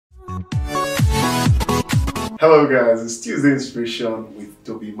Hello guys, it's Tuesday Inspiration with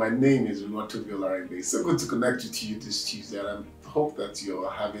Toby. My name is Toby Olarinde. It's so good to connect with you this Tuesday, and I hope that you're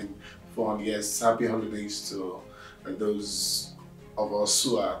having fun. Yes, happy holidays to those of us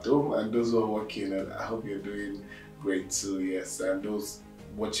who are at home and those who are working, and I hope you're doing great too. Yes, and those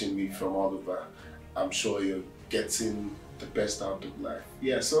watching me from all over, I'm sure you're getting the best out of life.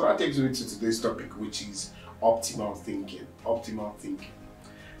 Yeah, so that takes me to today's topic, which is optimal thinking. Optimal thinking.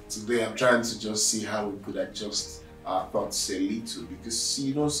 Today I'm trying to just see how we could adjust our thoughts a little, because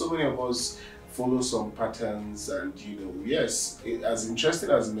so many of us follow some patterns, and yes, as interesting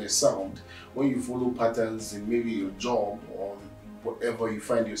as it may sound, when you follow patterns in maybe your job or whatever you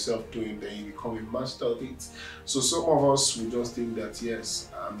find yourself doing, then you become a master of it. So some of us will just think that yes,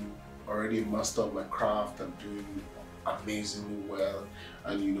 I'm already a master of my craft, I'm doing amazingly well,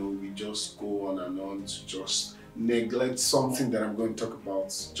 and we just go on and on to just neglect something that I'm going to talk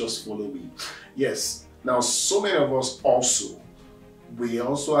about. Just follow me. Yes, now so many of us we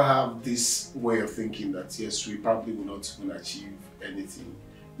also have this way of thinking that yes, we probably will not even achieve anything.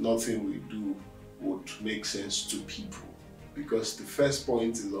 Nothing we do would make sense to people, because the first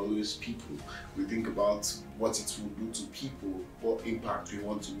point is always people. We think about what it will do to people, what impact we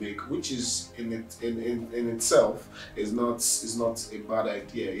want to make, which is in itself is not a bad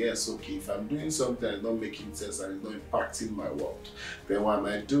idea. Yes, okay, if I'm doing something and not making sense and it's not impacting my world, then why am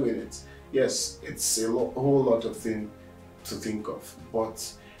I doing it? Yes, it's a whole lot of things to think of.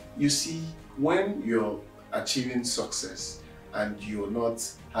 But you see, when you're achieving success and you're not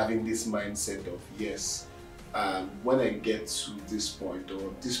having this mindset of yes, when I get to this point,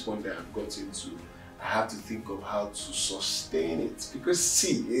 or this point that I've gotten to, I have to think of how to sustain it. Because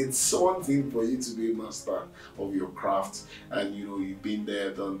see, it's one thing for you to be a master of your craft, and you've been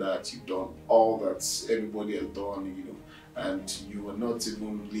there, done that, you've done all that everybody has done, and you are not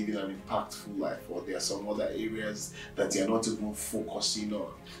even living an impactful life, or there are some other areas that you're not even focusing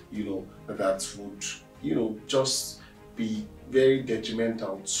on, that would, just be very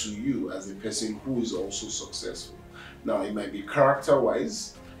detrimental to you as a person who is also successful. Now, it might be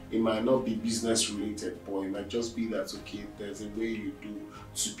character-wise, it might not be business-related, but it might just be that, okay, there's a way you do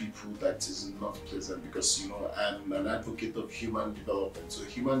to people that is not pleasant, because, I'm an advocate of human development. So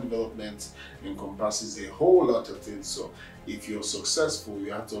human development encompasses a whole lot of things. So if you're successful,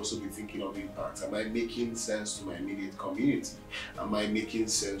 you have to also be thinking of impact. Am I making sense to my immediate community? Am I making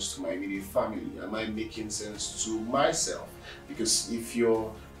sense to my immediate family? Am I making sense to myself? Because if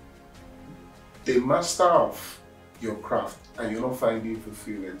you're the master of your craft and you're not finding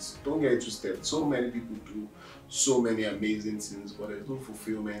fulfillment, don't get it twisted. So many people do so many amazing things, but there's no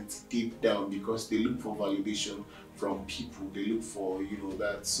fulfillment deep down, because they look for validation from people. They look for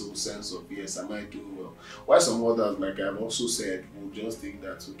that sense of yes, am I doing well? While some others, like I've also said, will just think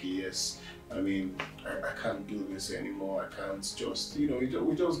that okay, yes, I mean, I can't do this anymore, I can't just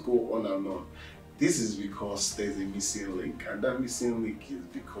we just go on and on. This is because there's a missing link, and that missing link is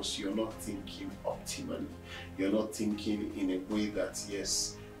because you're not thinking optimally. You're not thinking in a way that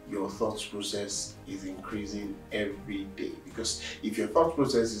yes, your thought process is increasing every day. Because if your thought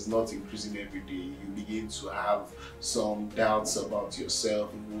process is not increasing every day, you begin to have some doubts about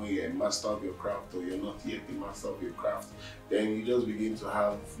yourself. Even when you're a master of your craft, or you're not yet the master of your craft, then you just begin to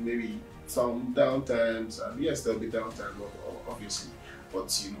have maybe some downtimes. And yes, there'll be downtime, obviously,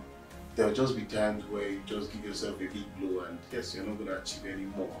 but there'll just be times where you just give yourself a big blow, and yes, you're not going to achieve any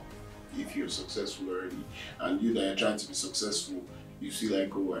more if you're successful already. And you that are trying to be successful, you see like,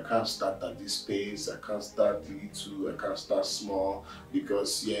 oh, I can't start at this pace, I can't start little, I can't start small,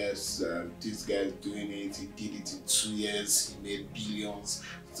 because yes, this guy is doing it, he did it in 2 years, he made billions,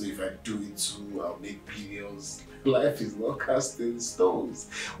 so if I do it too, I'll make billions. Life is not cast in stones.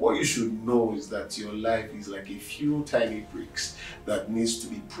 What you should know is that your life is like a few tiny bricks that needs to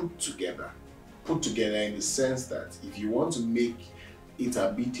be put together. Put together in the sense that if you want to make it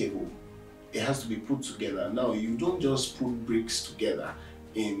habitable, it has to be put together. Now, you don't just put bricks together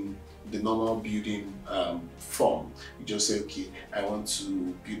in the normal building form. You just say, okay, I want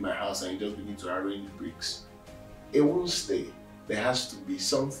to build my house, and you just begin to arrange bricks. It won't stay. There has to be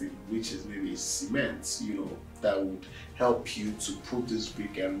something, which is maybe cement, that would help you to put this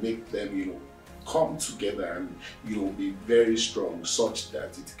brick and make them, come together and, be very strong, such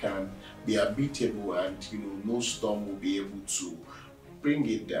that it can be habitable, and, no storm will be able to bring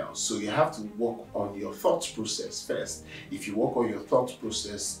it down. So you have to work on your thought process first. If you work on your thought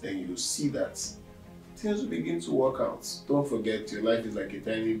process, then you see that things will begin to work out. Don't forget, your life is like a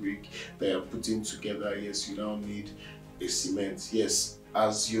tiny brick that you're putting together. Yes, you now need a cement. Yes,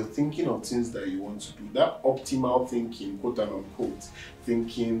 as you're thinking of things that you want to do, that optimal thinking, quote and unquote,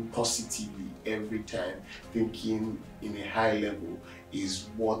 thinking positively every time, thinking in a high level, is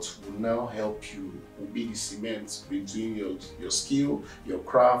what will now help you, will be the cement between your skill, your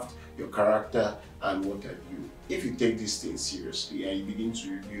craft, your character, and what have you. If you take this thing seriously and you begin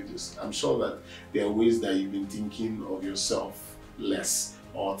to review this, I'm sure that there are ways that you've been thinking of yourself less,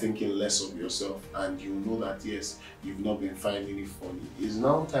 or thinking less of yourself, and you know that yes, you've not been finding it funny. It's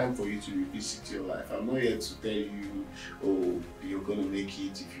now time for you to revisit your life. I'm not here to tell you, oh, you're gonna make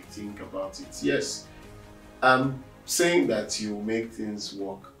it if you think about it. Yes, I'm saying that you make things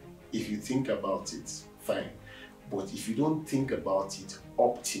work if you think about it, fine. But if you don't think about it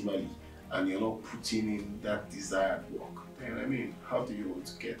optimally and you're not putting in that desired work, then I mean, how do you want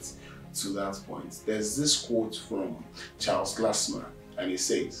to get to that point? There's this quote from Charles Glassman, and he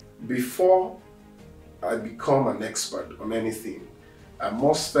says, "Before I become an expert on anything, I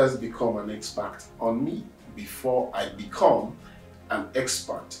must first become an expert on me. Before I become an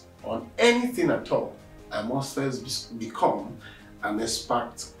expert on anything at all, I must first become an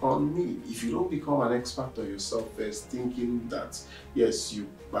expert on me." If you don't become an expert on yourself first, thinking that yes, you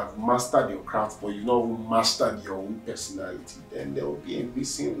have mastered your craft, but you've not even mastered your own personality, then there will be a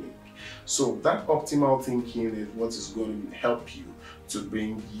missing link. So that optimal thinking is what is going to help you to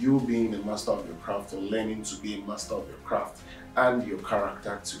bring you being a master of your craft, or learning to be a master of your craft, and your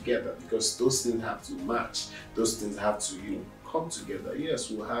character together, because those things have to match. Those things have to, come together. Yes,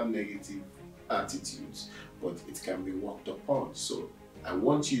 we'll have negative attitudes, but it can be worked upon. So I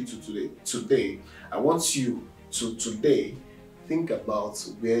want you to today think about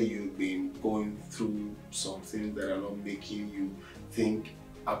where you've been going through something that are not making you think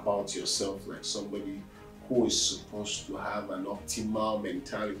about yourself like somebody who is supposed to have an optimal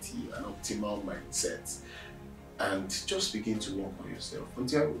mentality, an optimal mindset, and just begin to work on yourself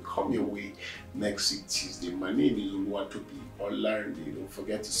until I will come your way next week Tuesday. My name is Oluwatobi Olarinde. Don't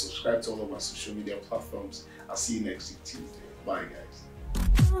forget to subscribe to all of my social media platforms. I'll see you next week Tuesday. Bye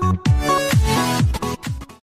guys.